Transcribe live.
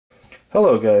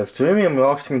Hello guys, today I'm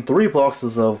unboxing 3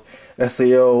 boxes of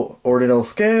SAO Ordinal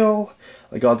Scale.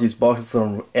 I got these boxes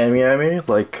from Ami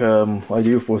like I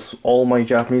do with all my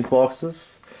Japanese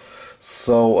boxes.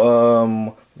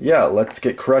 So yeah, let's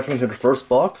get cracking to the first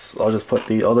box. I'll just put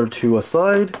the other 2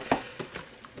 aside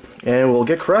and we'll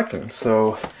get cracking.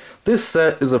 So this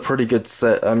set is a pretty good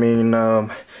set. I mean,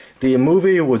 the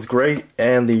movie was great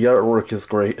and the artwork is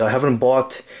great. I haven't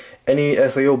bought any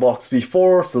SAO box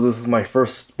before, so this is my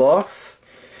first box.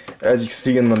 As you can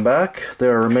see in the back,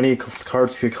 there are many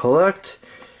cards to collect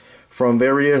from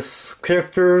various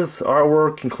characters,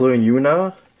 artwork including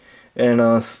Yuna and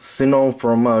Sinnoh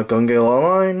from Gun-Gale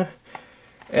Online.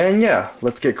 And yeah,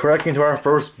 let's get cracking to our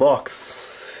first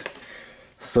box.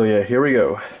 So yeah, here we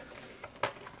go.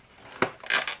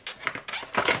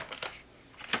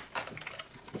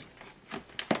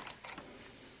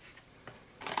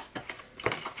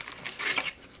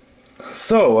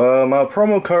 So, my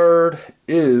promo card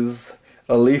is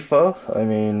Alifa. I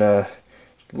mean,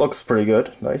 looks pretty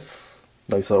good. Nice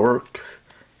artwork.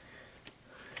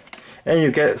 And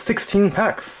you get 16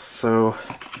 packs. So,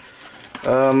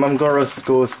 I'm gonna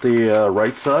go with the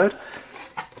right side.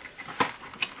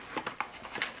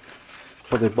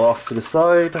 Put the box to the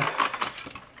side.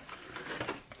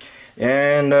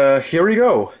 And here we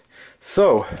go.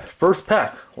 So, first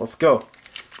pack. Let's go.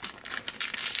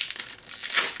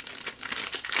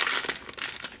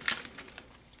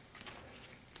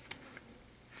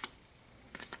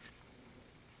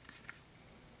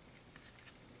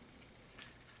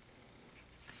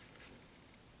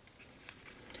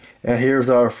 And here's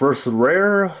our first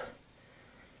rare.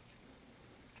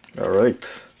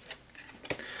 Alright.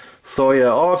 So yeah,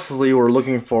 obviously we're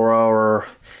looking for our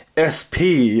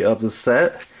SP of the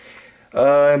set.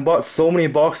 I bought so many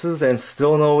boxes and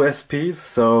still no SPs,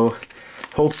 so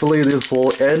hopefully this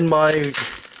will end my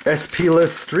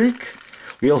SP-less streak.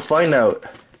 We'll find out.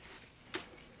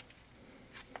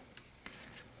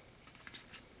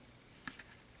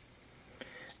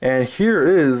 And here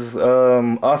is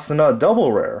Asuna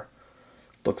double rare.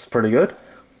 Looks pretty good.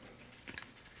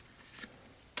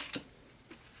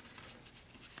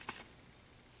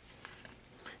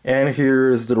 And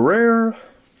here is the rare.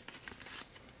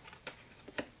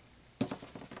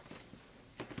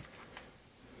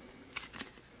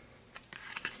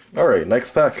 Alright,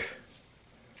 next pack.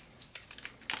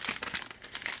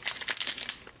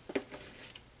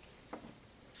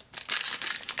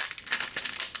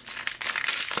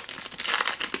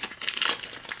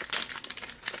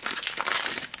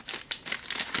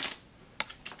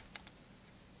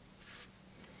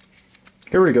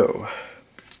 Here we go.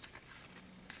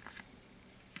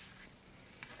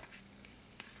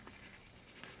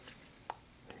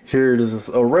 Here is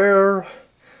a rare,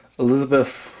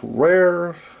 Elizabeth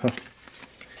rare.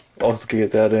 Also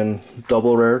get that in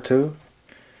double rare too.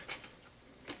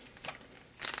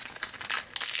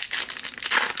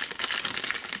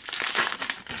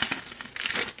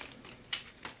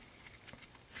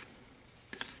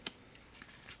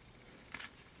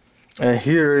 And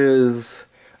here is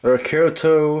a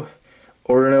SAO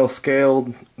Ordinal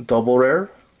Scale double rare.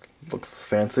 Looks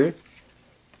fancy.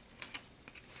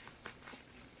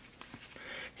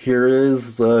 Here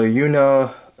is the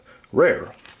Yuna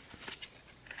rare.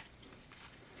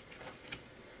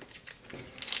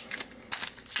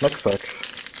 Next pack.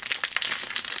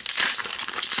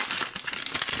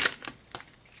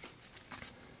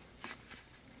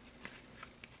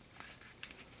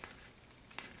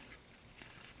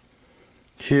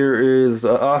 Here is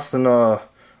Asuna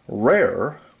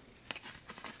rare.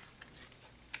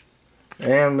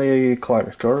 And the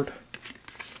climax card.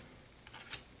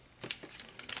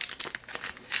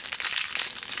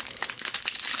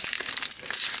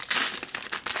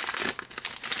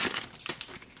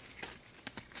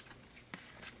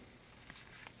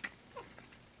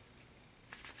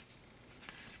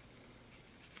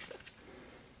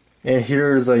 And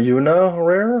here's a Yuna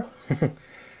rare.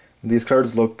 These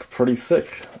cards look pretty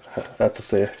sick, I have to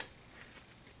say.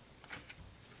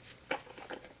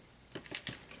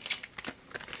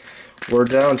 We're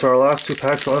down to our last 2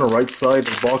 packs on the right side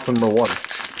of box number 1.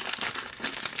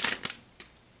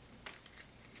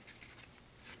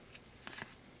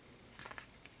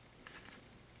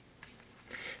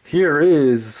 Here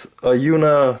is a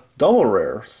Yuna double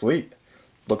rare. Sweet.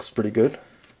 Looks pretty good.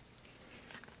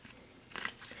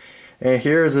 And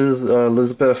here's his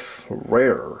Elizabeth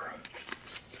rare.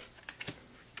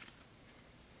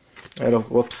 And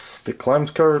whoops, the climbs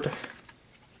card.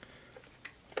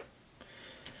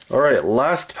 Alright,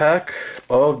 last pack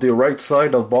of the right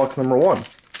side of box number 1.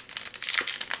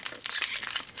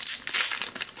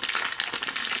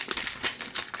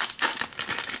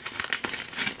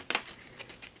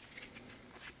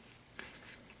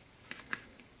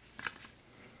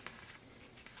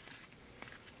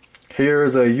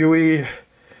 Here's a UE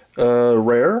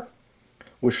rare,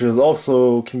 which is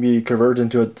also can be converted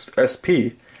into a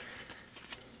SP.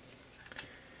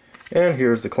 And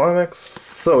here's the climax.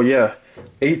 So yeah,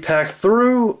 8 packs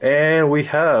through, and we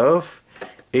have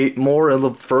 8 more in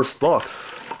the first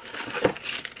box.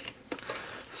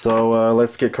 So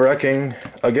let's get cracking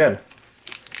again.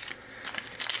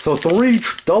 So 3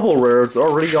 double rares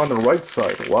already on the right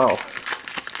side. Wow.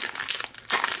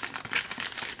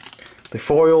 The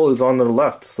foil is on the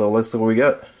left, so let's see what we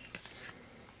get.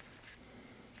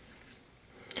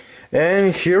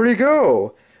 And here we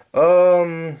go.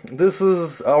 This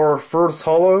is our first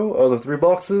holo of the 3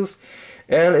 boxes,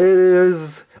 and it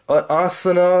is an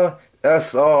Asuna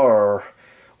SR.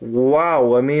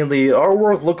 Wow, I mean the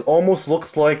artwork almost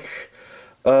looks like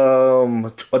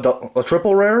a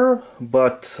triple rare,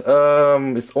 but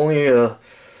it's only a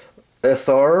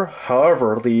SR.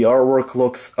 However, the artwork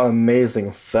looks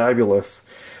amazing, fabulous.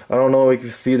 I don't know if you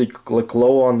see the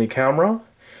glow on the camera,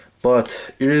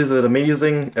 but it is an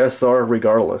amazing SR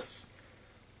regardless.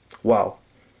 Wow.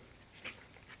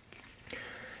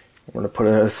 I'm gonna put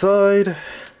it aside.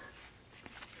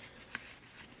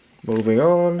 Moving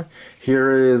on.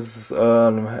 Here is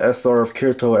SR of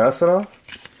Kirito and Asuna,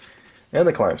 and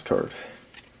the Climbs card.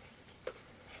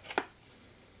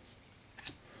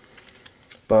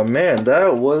 But man,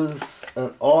 that was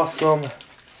an awesome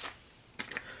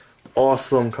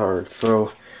card.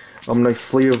 So I'm gonna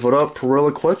sleeve it up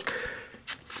really quick.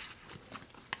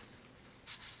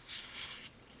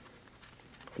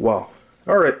 Wow.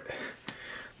 Alright,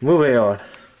 moving on.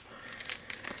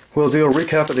 We'll do a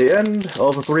recap at the end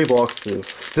of the 3 boxes.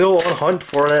 Still on hunt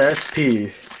for an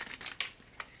SP.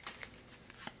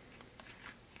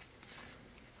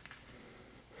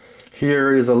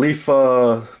 Here is a Leaf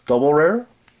double rare.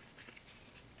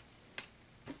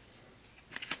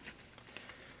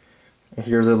 And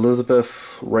here's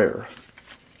Elizabeth rare.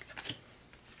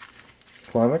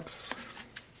 Climax.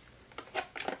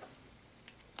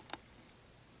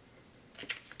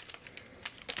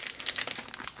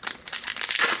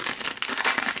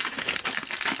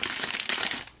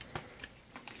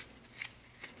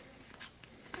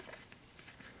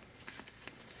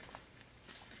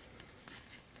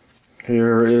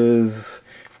 Here is,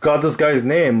 forgot this guy's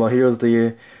name, but here's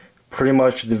the pretty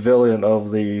much the villain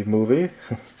of the movie.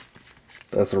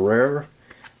 That's a rare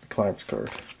Climbs card.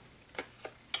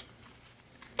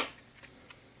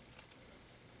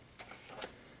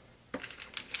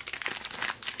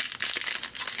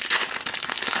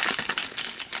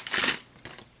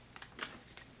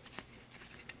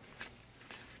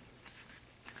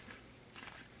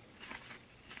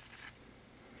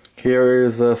 Here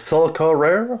is a Silica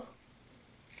rare.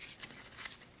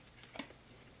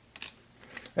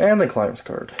 And the Climbs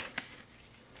card.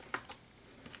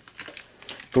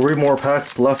 3 more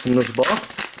packs left in this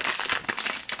box.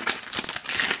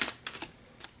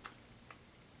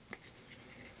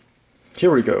 Here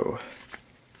we go.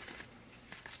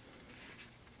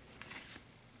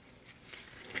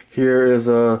 Here is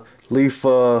a Leaf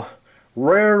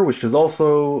rare, which is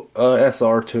also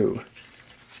SR2.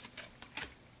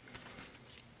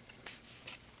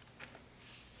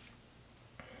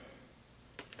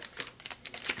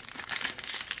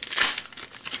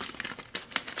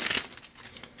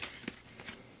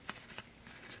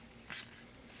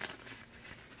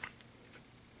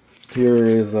 Here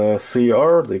is a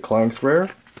CR, the Climax rare.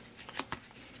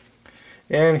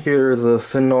 And here is a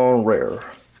Sinon rare.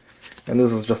 And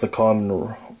this is just a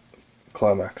common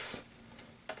Climax.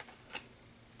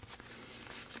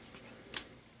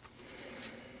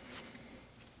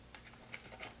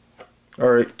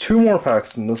 Alright, 2 more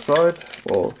packs on this side.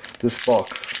 Well, this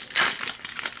box.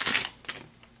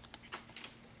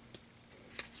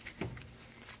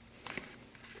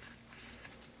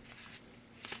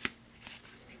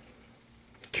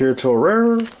 Kirito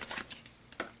rare.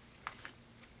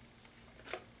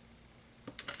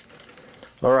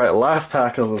 Alright, last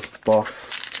pack of this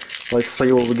box. Let's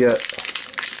see what we get.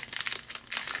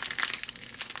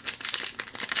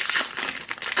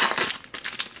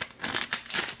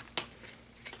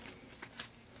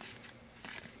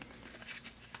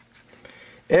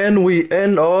 And we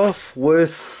end off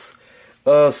with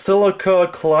Silica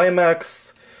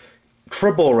Climax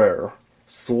triple rare.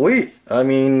 Sweet. I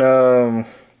mean,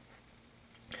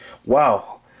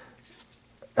 wow.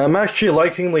 I'm actually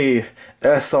liking the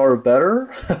SR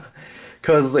better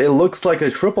because it looks like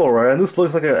a triple rare and this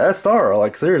looks like an SR,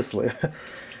 like seriously.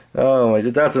 Oh my,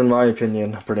 that's in my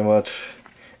opinion, pretty much.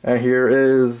 And here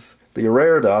is the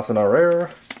rare, the Asuna rare.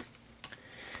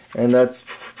 And that's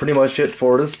pretty much it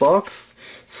for this box.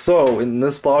 So in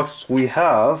this box we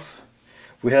have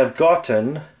we have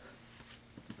gotten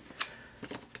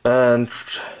and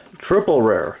triple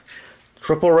rare,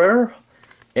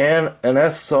 and an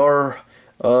SR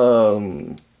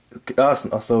so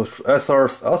SR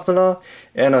Astana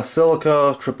and a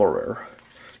Silica triple rare.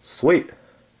 Sweet.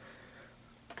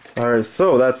 Alright,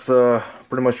 so that's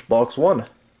pretty much box 1.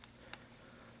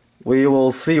 We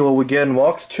will see what we get in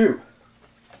box 2.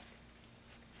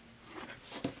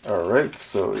 Alright,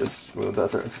 so just move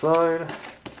that to the side.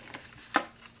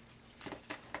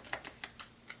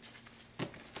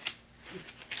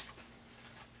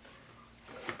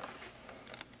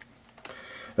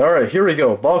 Alright, here we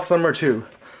go. Box number 2.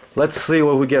 Let's see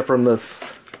what we get from this.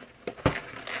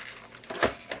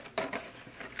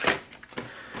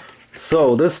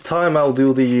 So this time I'll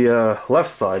do the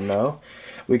left side now.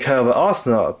 We have an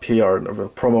Asana PR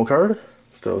promo card.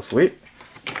 So sweet.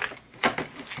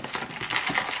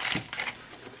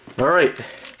 Alright.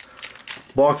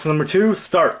 Box number 2,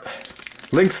 start.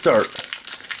 Link start.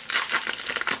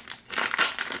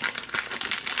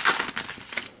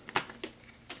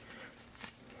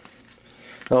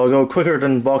 I'll go quicker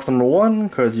than box number 1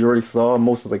 because you already saw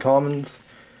most of the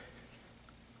commons.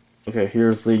 Okay,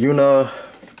 here's the Yuna.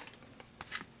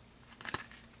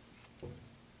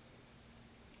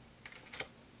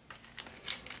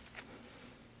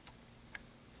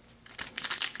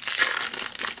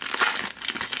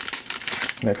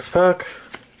 Next pack.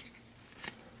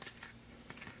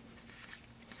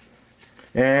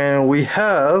 And we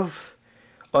have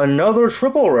another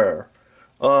triple rare.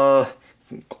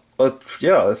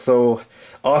 Yeah, so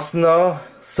Asana,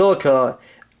 Silica,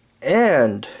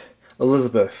 and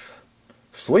Elizabeth.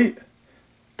 Sweet.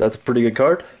 That's a pretty good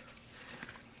card.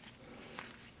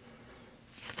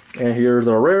 And here's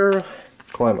our rare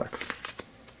Climax.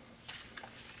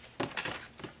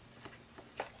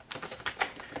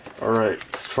 Alright,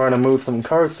 let's try to move some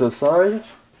cards to the side.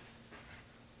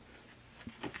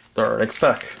 Alright, next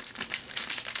pack.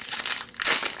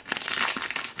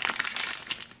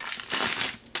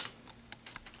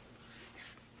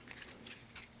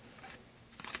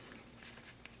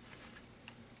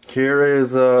 Here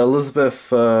is Elizabeth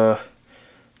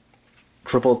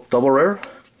triple double rare.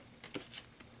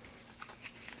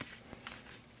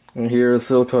 And here is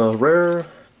Silica rare.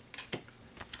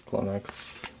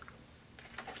 Climax.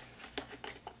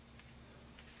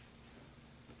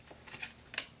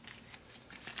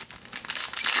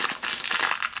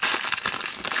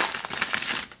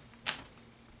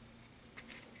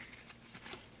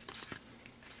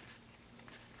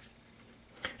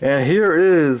 And here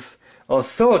is a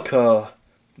Silica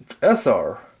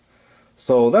SR.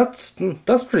 So that's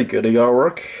pretty good, the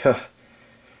artwork.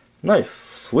 Nice,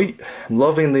 sweet. I'm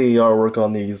loving the artwork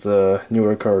on these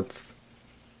newer cards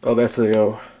of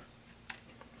SAO.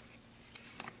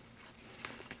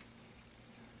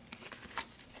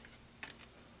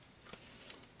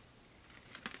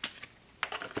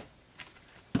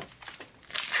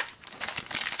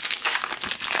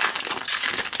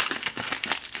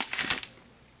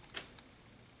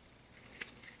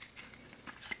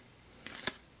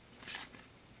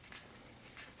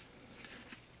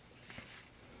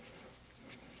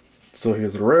 So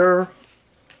here's the rare.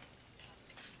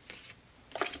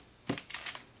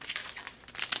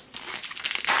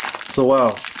 So wow,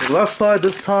 the left side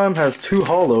this time has 2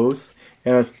 hollows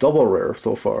and a double rare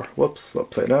so far. Whoops,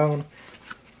 upside down.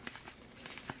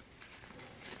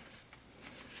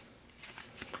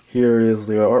 Here is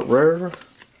the art rare.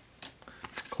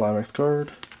 Climax card.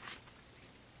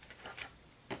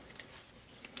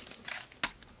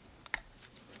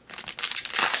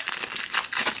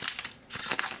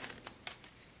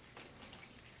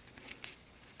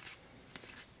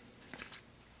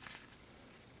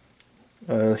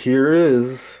 Here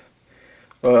is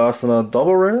Asana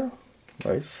double rare,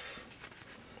 nice,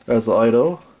 as the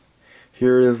idol.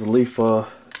 Here is Lifa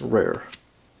rare.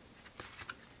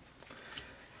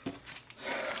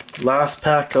 Last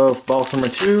pack of box number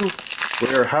 2.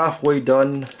 We're halfway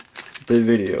done the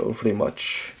video, pretty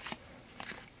much.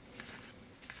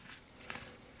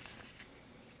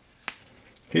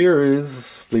 Here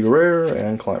is the rare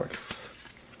and Climax.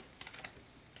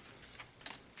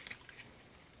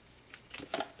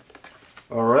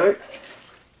 Alright,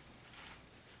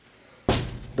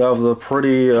 that was a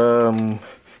pretty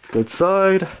good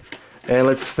side, and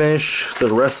let's finish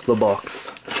the rest of the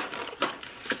box.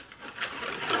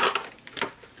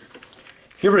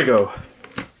 Here we go.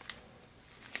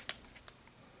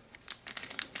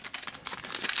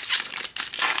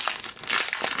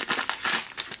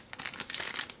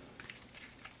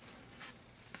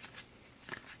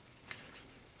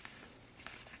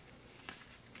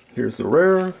 Here's the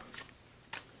rare.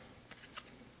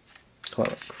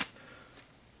 climax.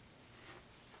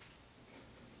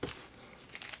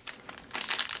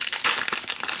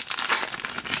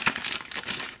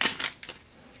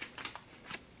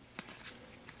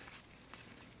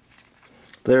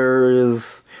 There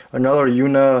is another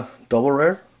Una double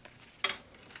rare.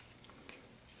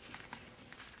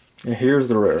 And here's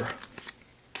the rare.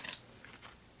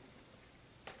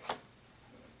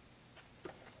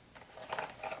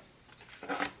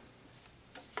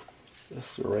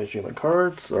 Just arranging the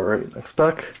cards. Alright, next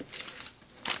pack.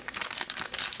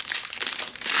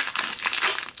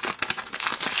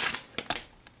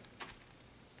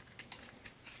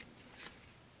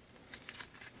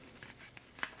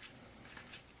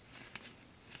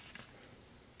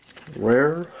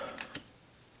 Rare.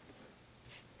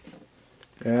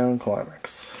 And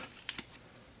climax.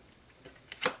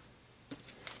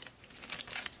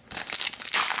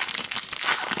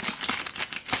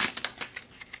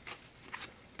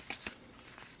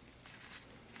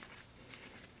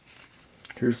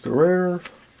 Here's the rare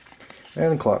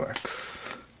and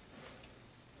climax.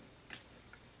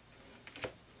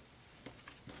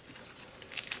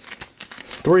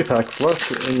 Three packs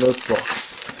left in this box.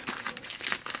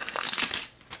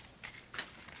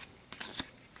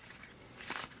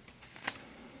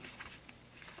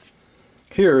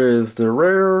 Here is the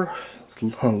rare, the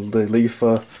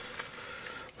Leafa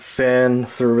fan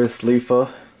service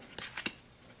Leafa.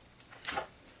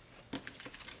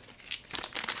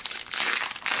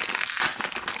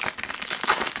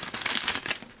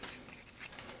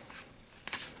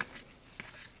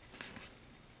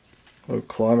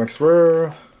 Climax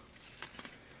rare.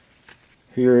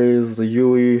 Here is the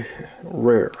Yui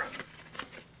rare.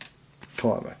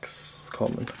 Climax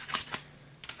common.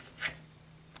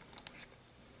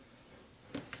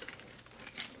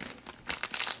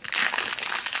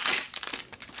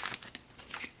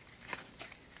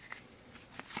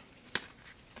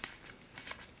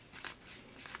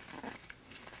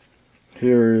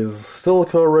 Here is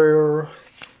Silica rare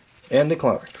and the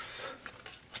climax.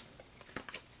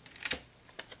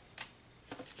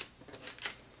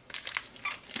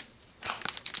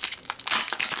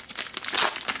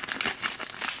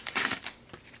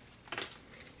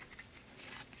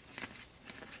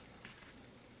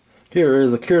 Here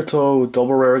is a Kirito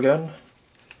double rare again.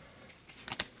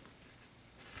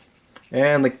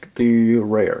 And the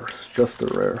rare, just the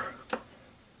rare.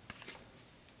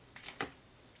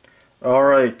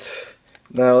 Alright,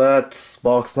 now that's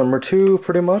box number 2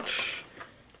 pretty much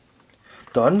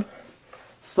done.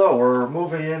 So we're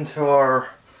moving into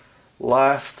our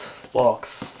last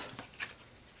box.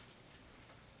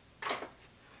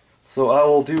 So I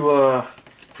will do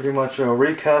pretty much a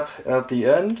recap at the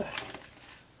end.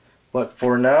 But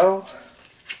for now,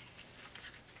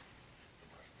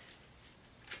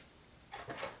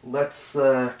 let's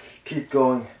keep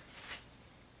going.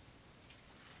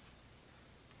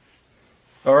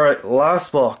 Alright,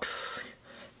 last box,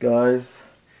 guys.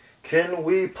 Can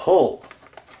we pull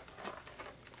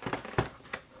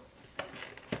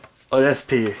an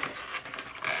SP?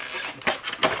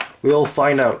 We'll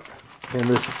find out in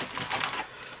this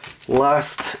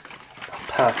last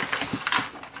packs.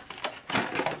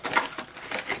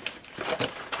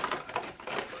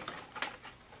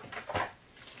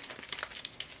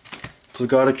 So we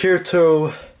got a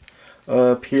Kirito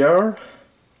PR,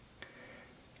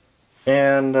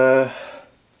 and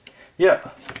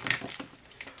yeah.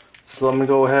 So I'm gonna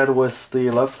go ahead with the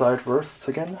left side first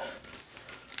again.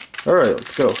 Alright,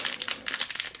 let's go.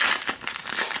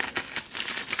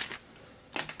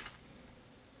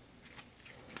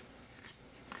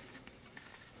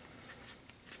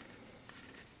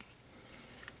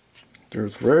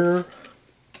 There's rare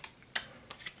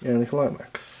and the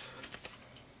climax.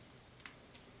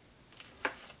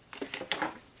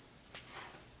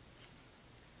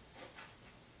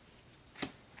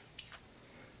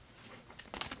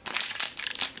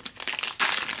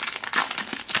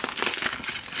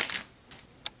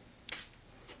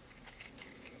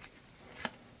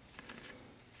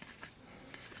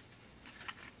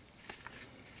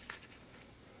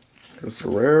 There's the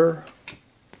rare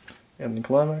and the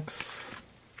climax.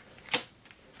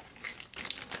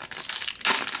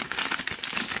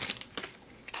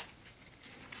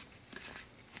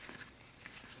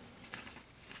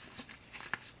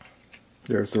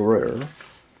 There's the rare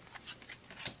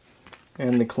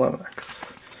and the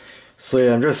climax. So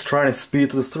yeah, I'm just trying to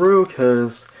speed this through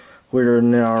because we're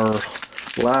in our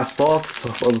last box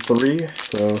of the 3,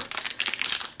 so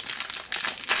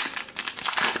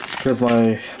because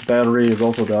my battery is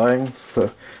also dying, so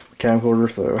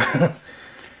camcorder, so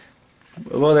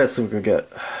well, that's what we can get.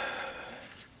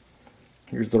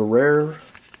 Here's the rare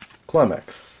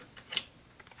climax.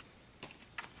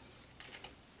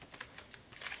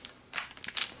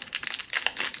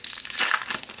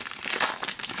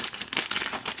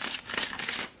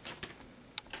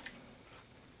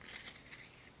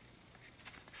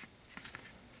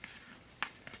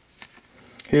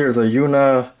 Here's a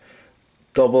Una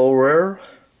double rare.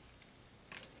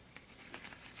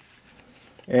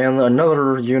 And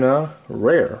another Una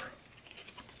rare.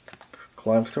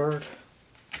 Climax card.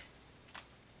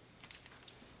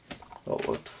 Oh,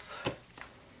 whoops.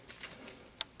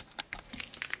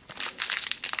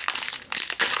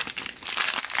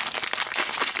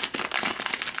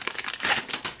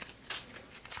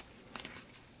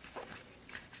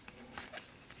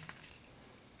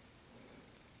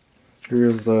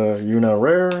 Here's the Una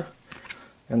rare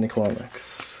and the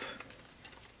climax.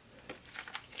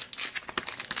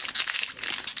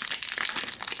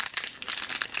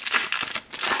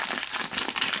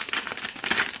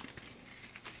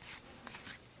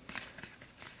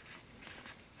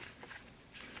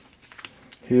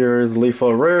 Here is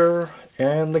Leafa rare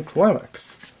and the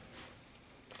climax.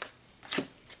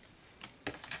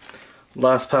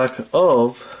 Last pack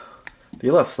of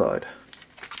the left side.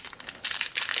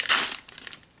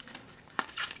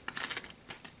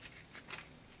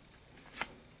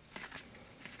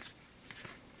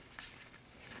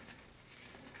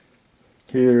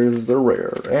 Here's the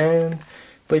rare and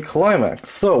the climax.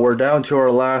 So we're down to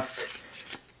our last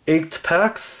 8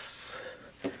 packs.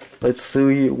 Let's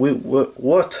see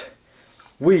what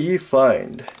we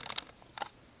find.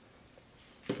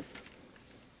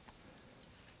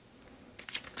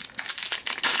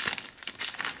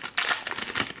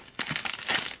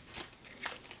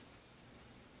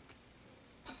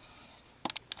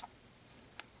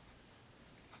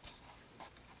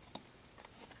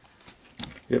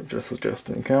 Yep, just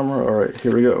adjusting camera. Alright,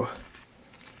 here we go.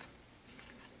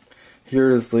 Here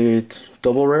is the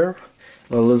double rare,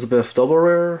 Elizabeth double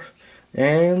rare,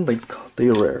 and the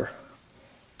rare.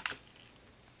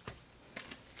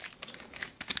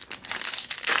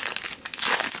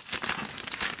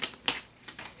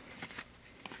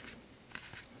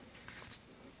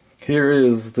 Here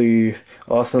is the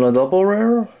Asuna double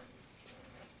rare,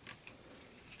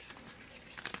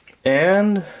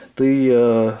 and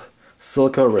the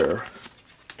Silica rare.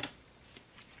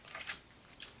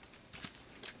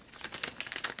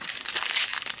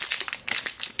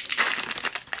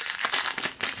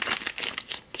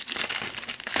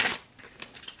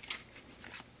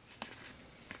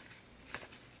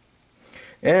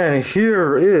 And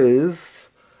here is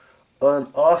an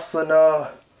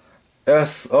Asuna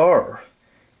SR,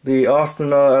 the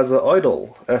Asuna as an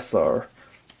idol SR.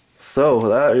 So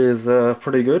that is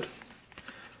pretty good.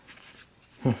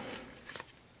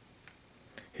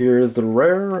 Here is the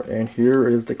rare, and here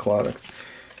is the climax.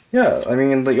 Yeah, I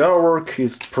mean the artwork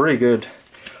is pretty good.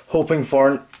 Hoping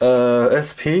for an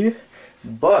SP,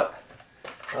 but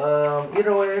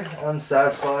either way, I'm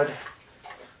satisfied.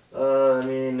 I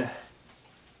mean,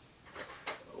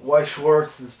 Weiss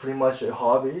Schwarz is pretty much a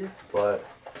hobby, but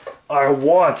I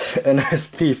want an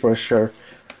SP for sure.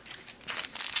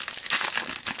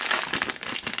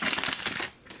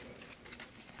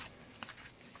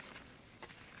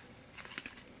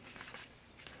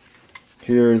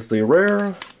 Here's the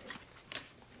rare.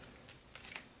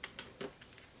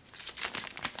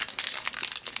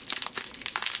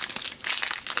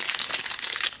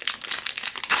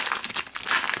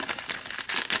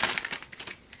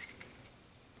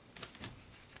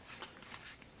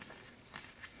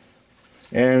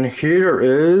 And here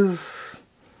is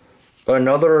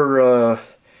another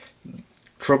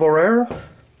triple rare,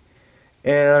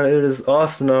 and it is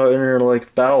Asuna in her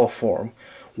like battle form.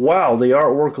 Wow, the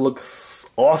artwork looks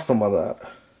awesome on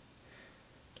that.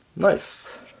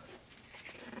 Nice.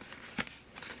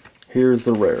 Here's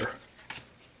the rare.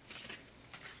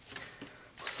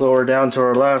 So we're down to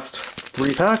our last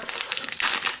 3 packs.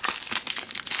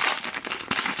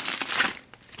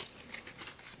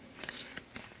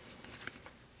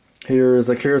 Here is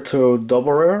a Kirito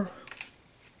double rare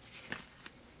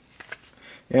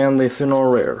and the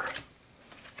Sinnoh rare.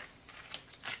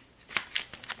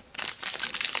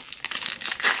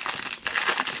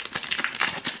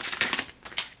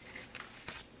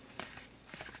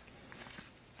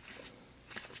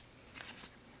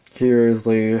 Here is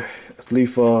the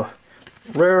Leafa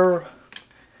rare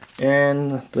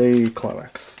and the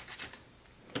climax.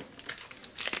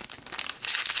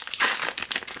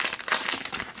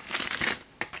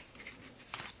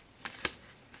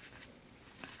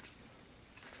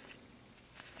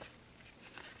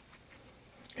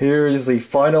 Here is the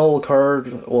final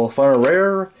card, well, final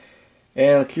rare,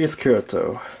 and here's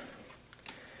Kyoto.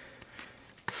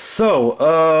 So,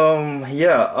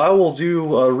 yeah, I will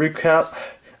do a recap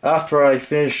after I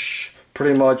finish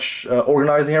pretty much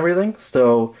organizing everything,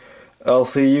 so I'll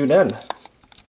see you then.